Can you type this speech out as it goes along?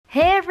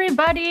Hey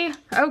everybody!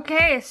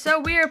 Okay, so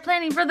we are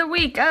planning for the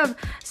week of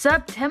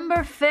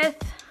September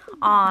 5th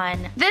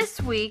on. This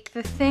week,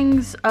 the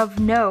things of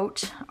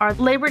note are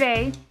Labor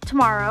Day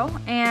tomorrow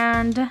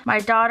and my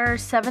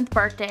daughter's 7th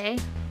birthday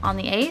on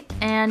the 8th,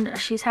 and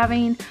she's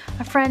having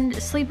a friend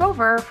sleep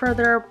over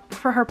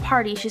for her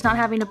party. She's not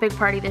having a big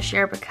party this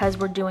year because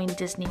we're doing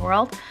Disney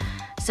World.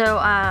 So,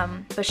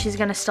 but she's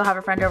gonna still have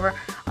a friend over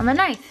on the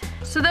 9th.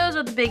 So those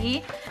are the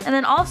biggie. And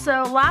then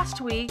also last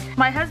week,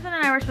 my husband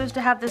and I were supposed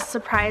to have this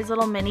surprise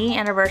little mini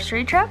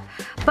anniversary trip,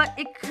 but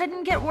it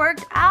couldn't get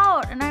worked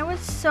out. And I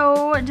was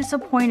so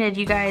disappointed,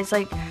 you guys.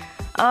 Like,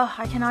 oh,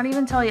 I cannot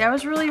even tell you. I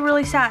was really,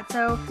 really sad.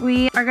 So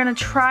we are gonna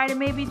try to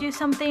maybe do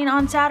something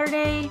on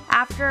Saturday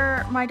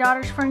after my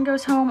daughter's friend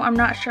goes home. I'm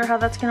not sure how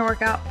that's gonna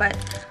work out, but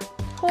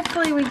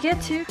hopefully we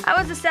get to.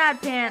 I was a sad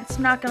pants,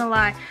 not gonna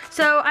lie.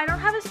 So I don't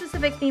have a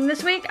specific theme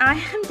this week. I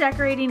am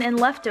decorating in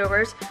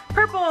leftovers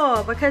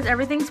purple because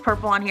everything's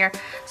purple on here.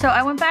 So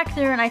I went back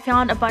through and I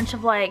found a bunch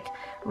of like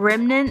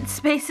remnants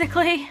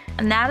basically,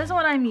 and that is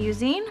what I'm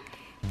using.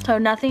 So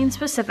nothing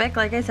specific,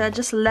 like I said,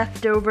 just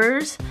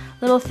leftovers,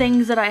 little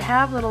things that I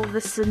have, little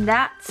this and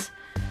that's,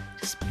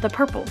 just the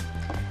purple.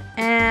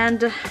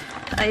 And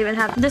I even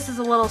have, this is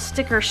a little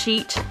sticker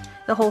sheet.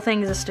 The whole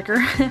thing is a sticker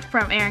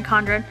from Erin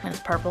Condren, and it's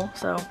purple,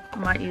 so I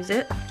might use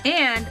it.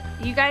 And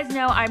you guys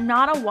know I'm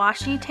not a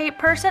washi tape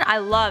person. I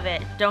love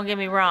it, don't get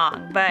me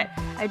wrong, but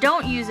I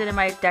don't use it in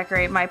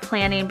my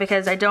planning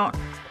because I don't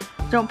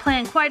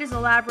plan quite as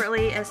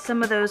elaborately as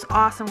some of those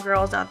awesome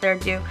girls out there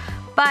do.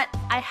 But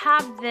I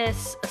have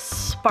this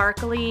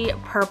sparkly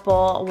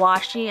purple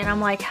washi, and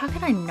I'm like, how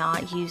can I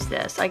not use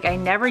this? Like, I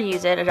never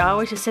use it, and I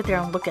always just sit there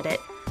and look at it.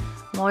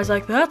 I'm always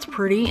like, that's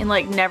pretty, and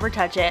like never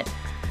touch it.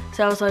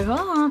 So I was like,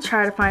 oh, I'll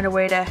try to find a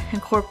way to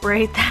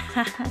incorporate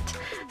that.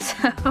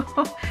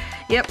 So,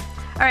 yep.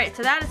 All right,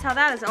 so that is how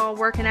that is all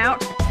working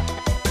out.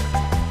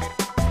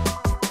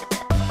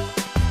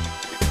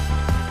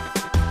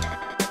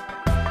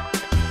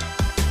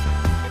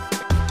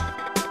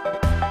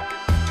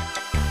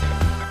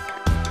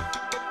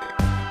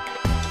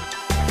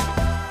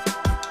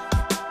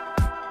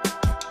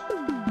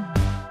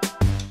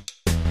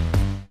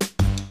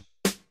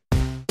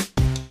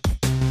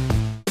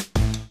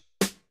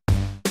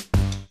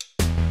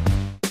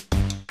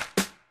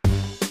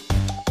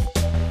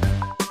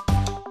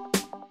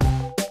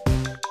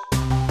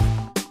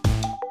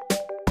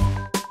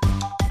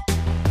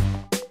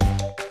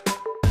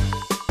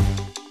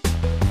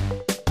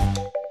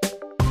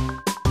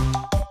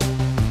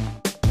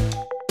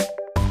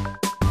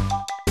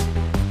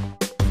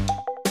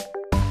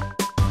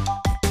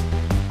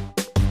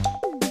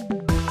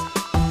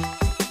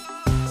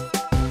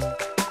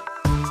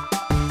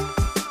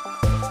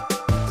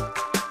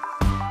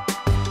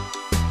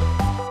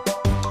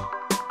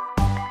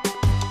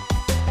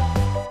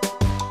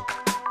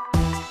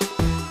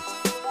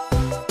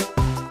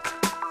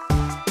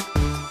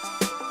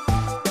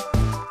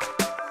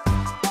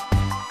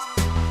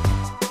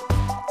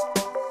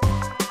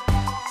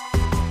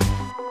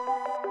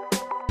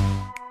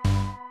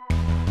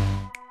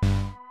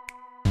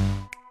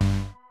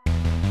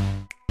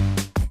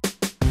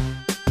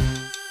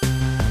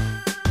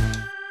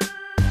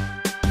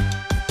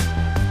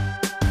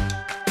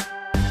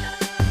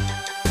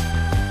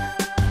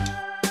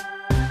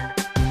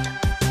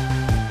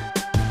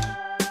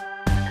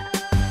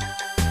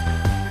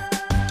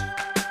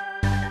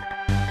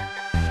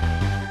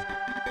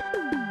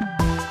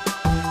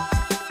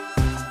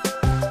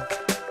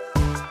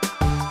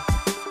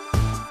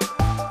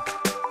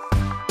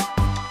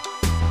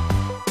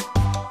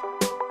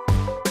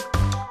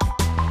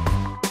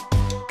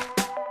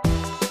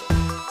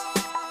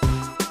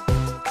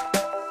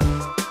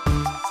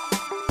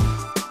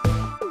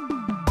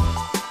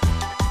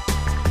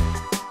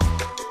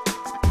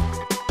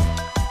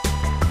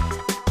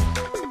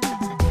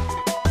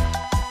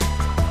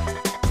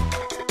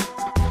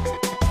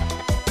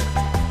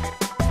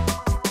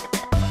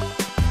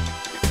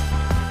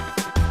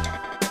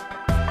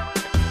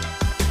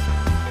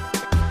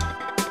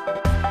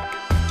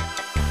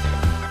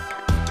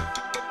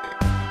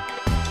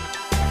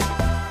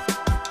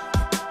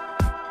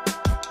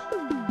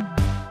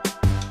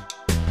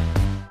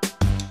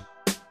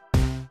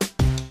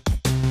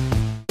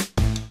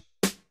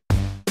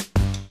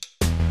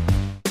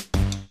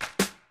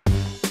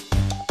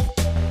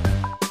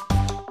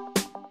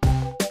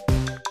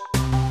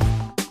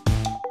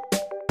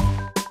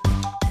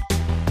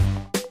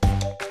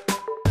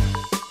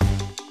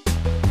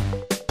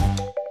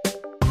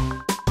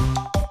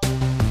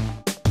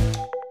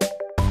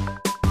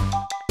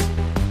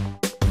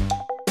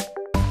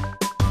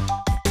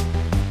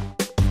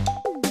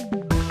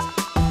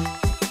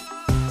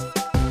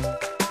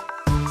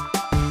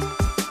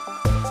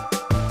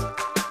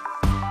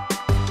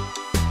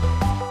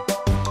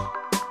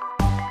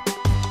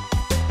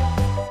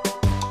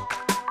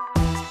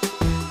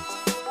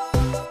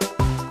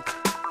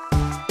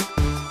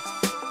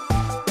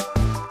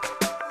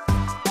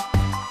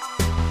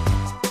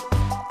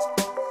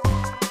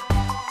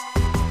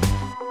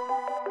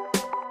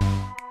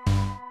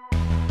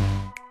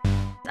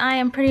 I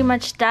am pretty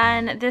much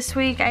done. This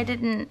week I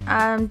didn't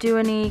do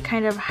any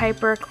kind of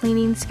hyper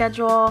cleaning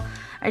schedule.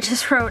 I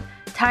just wrote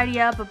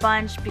tidy up a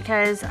bunch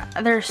because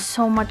there's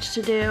so much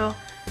to do.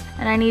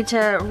 And I need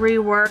to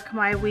rework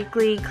my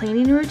weekly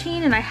cleaning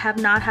routine, and I have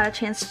not had a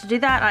chance to do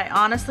that. I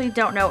honestly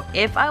don't know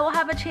if I will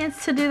have a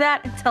chance to do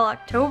that until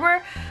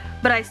October,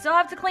 but I still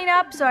have to clean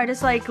up, so I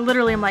just like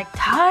literally I'm like,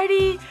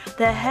 tidy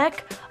the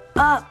heck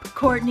up,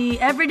 Courtney,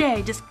 every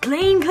day. Just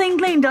clean, clean,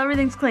 clean till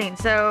everything's clean.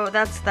 So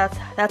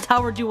that's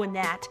how we're doing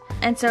that.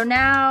 And so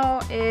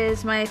now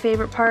is my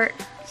favorite part.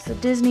 It's the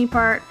Disney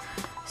part.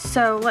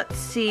 So let's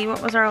see,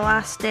 what was our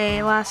last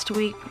day last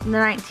week? The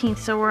 19th,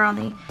 so we're on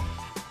the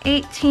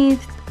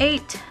 18th,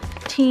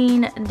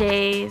 18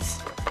 days.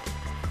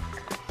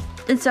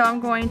 And so I'm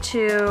going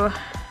to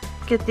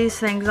get these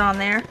things on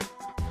there.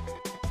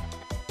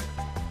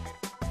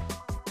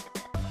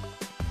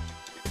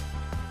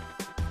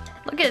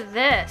 Look at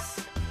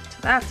this. So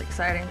that's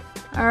exciting.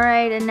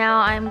 Alright, and now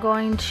I'm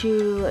going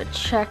to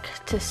check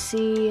to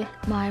see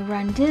my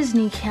Run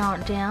Disney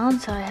countdown.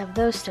 So I have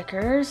those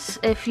stickers.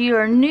 If you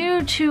are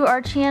new to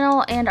our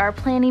channel and our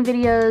planning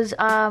videos,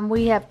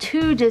 we have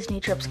 2 Disney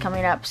trips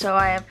coming up. So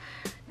I have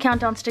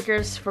countdown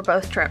stickers for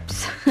both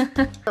trips.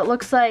 It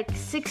looks like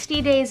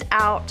 60 days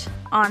out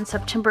on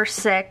September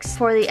 6th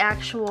for the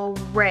actual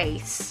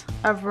race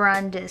of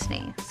Run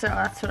Disney. So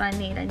that's what I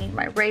need. I need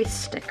my race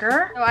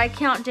sticker. So I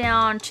count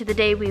down to the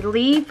day we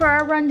leave for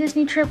our Run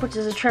Disney trip, which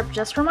is a trip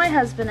just for my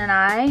husband and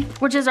I,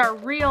 which is our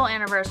real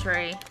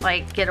anniversary,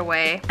 like,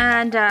 getaway.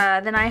 And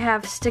then I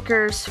have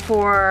stickers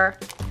for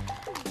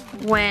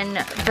when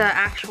the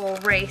actual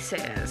race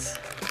is.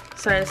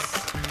 So I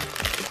just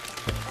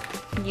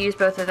use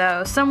both of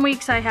those. Some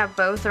weeks I have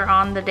both or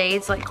on the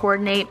days, like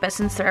coordinate, but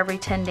since they're every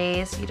 10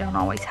 days, you don't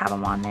always have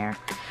them on there.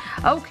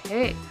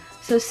 Okay,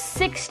 so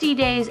 60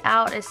 days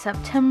out is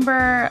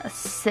September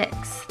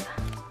 6th.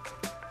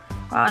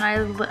 Wow,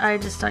 and I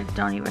just like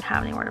don't even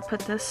have anywhere to put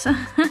this.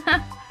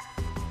 I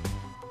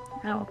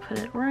will put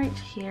it right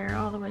here,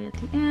 all the way at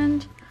the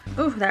end.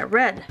 Ooh, that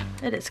red,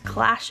 it is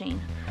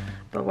clashing.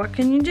 But what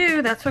can you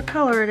do? That's what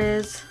color it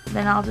is.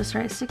 Then I'll just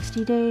write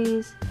 60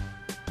 days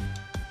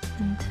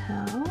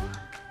until...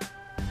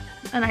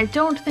 And I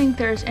don't think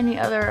there's any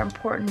other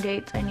important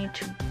dates I need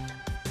to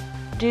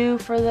do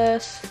for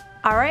this.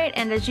 Alright,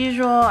 and as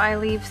usual, I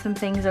leave some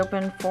things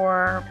open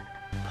for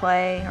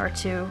play or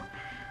to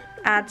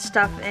add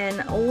stuff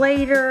in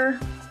later.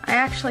 I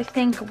actually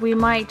think we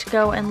might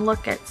go and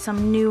look at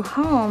some new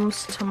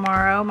homes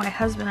tomorrow, my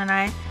husband and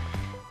I.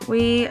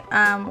 We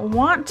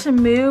want to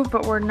move,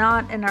 but we're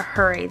not in a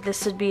hurry.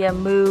 This would be a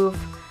move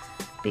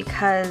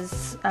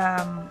because,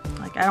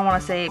 like, I don't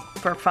want to say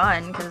for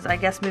fun, because I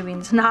guess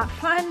moving's not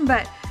fun,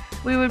 but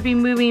we would be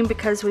moving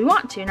because we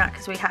want to, not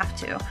because we have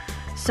to.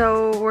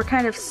 So we're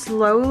kind of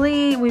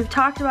slowly, we've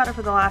talked about it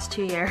for the last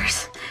 2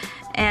 years,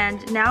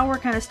 and now we're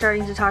kind of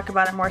starting to talk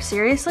about it more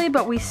seriously,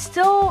 but we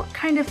still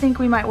kind of think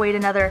we might wait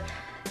another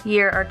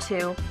year or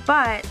 2.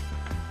 But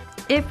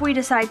if we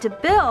decide to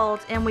build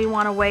and we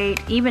want to wait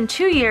even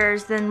 2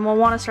 years, then we'll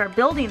want to start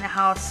building the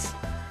house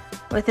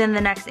within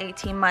the next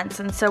 18 months.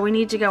 And so we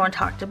need to go and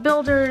talk to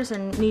builders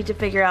and need to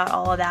figure out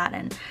all of that,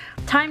 and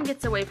time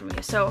gets away from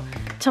you. So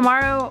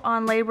tomorrow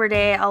on Labor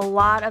Day, a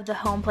lot of the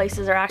home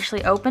places are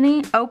actually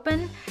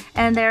open,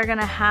 and they're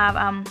gonna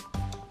have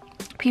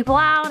people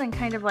out and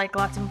kind of like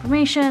lots of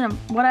information and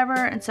whatever.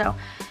 And so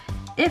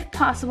if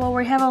possible,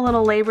 we have a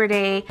little Labor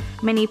Day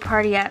mini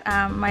party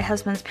at my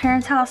husband's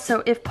parents' house.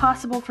 So if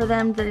possible for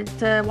them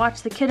to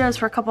watch the kiddos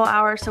for a couple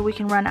hours so we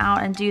can run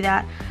out and do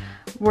that,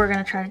 we're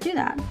gonna try to do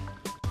that.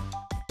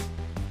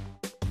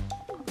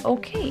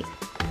 Okay,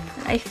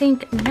 I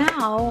think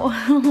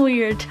now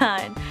we are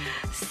done.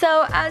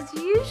 So as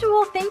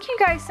usual, thank you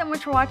guys so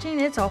much for watching.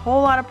 It's a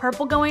whole lot of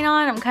purple going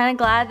on. I'm kind of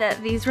glad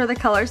that these were the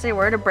colors they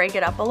were to break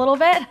it up a little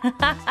bit.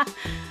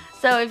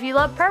 So if you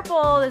love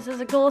purple, this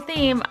is a cool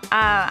theme.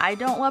 I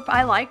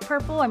like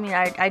purple. I mean,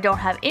 I don't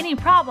have any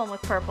problem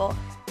with purple.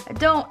 I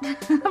don't,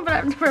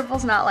 but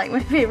purple's not like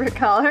my favorite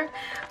color,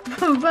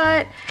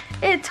 but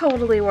it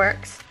totally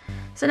works.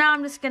 So now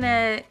I'm just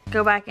gonna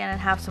go back in and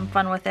have some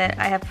fun with it.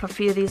 I have a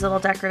few of these little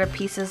decorative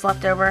pieces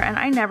left over and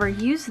I never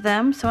use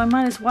them, so I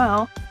might as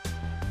well.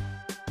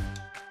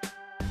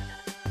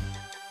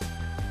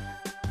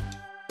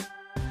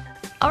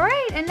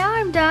 Alright, and now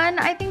I'm done.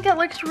 I think it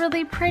looks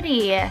really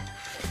pretty.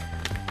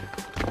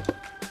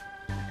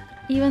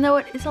 Even though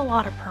it is a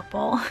lot of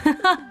purple.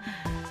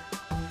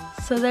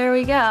 So there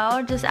we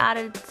go. Just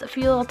added a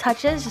few little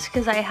touches just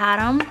because I had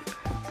them.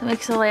 It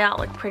makes the layout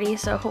look pretty,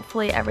 so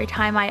hopefully every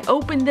time I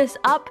open this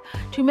up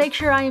to make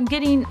sure I am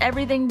getting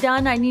everything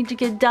done I need to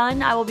get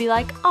done, I will be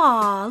like,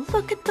 aw,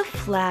 look at the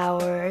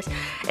flowers.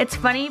 It's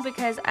funny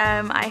because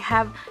I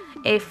have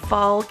a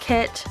fall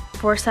kit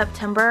for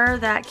September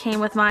that came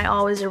with my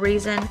Always a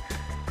Reason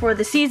for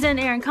the Season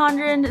Erin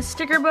Condren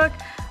sticker book,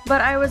 but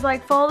I was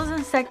like, fall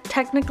doesn't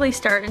technically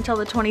start until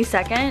the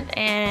 22nd,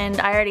 and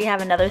I already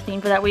have another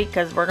theme for that week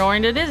because we're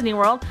going to Disney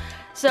World.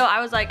 So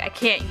I was like, I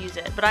can't use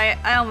it, but I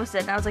almost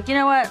did, and I was like, you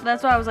know what,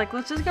 that's why I was like,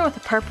 let's just go with the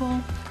purple.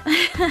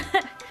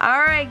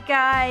 Alright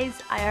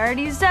guys, I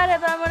already said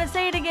it, but I'm gonna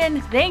say it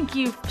again. Thank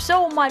you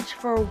so much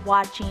for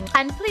watching.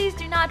 And please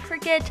do not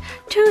forget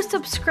to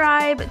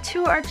subscribe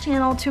to our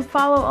channel to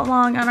follow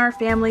along on our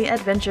family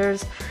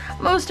adventures.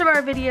 Most of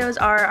our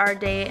videos are our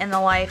day in the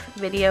life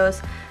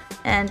videos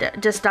and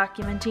just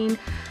documenting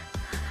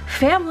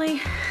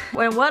family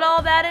and what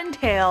all that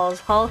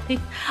entails, all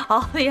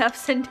the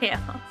ups and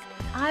downs.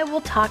 I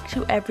will talk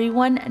to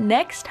everyone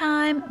next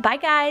time. Bye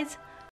guys.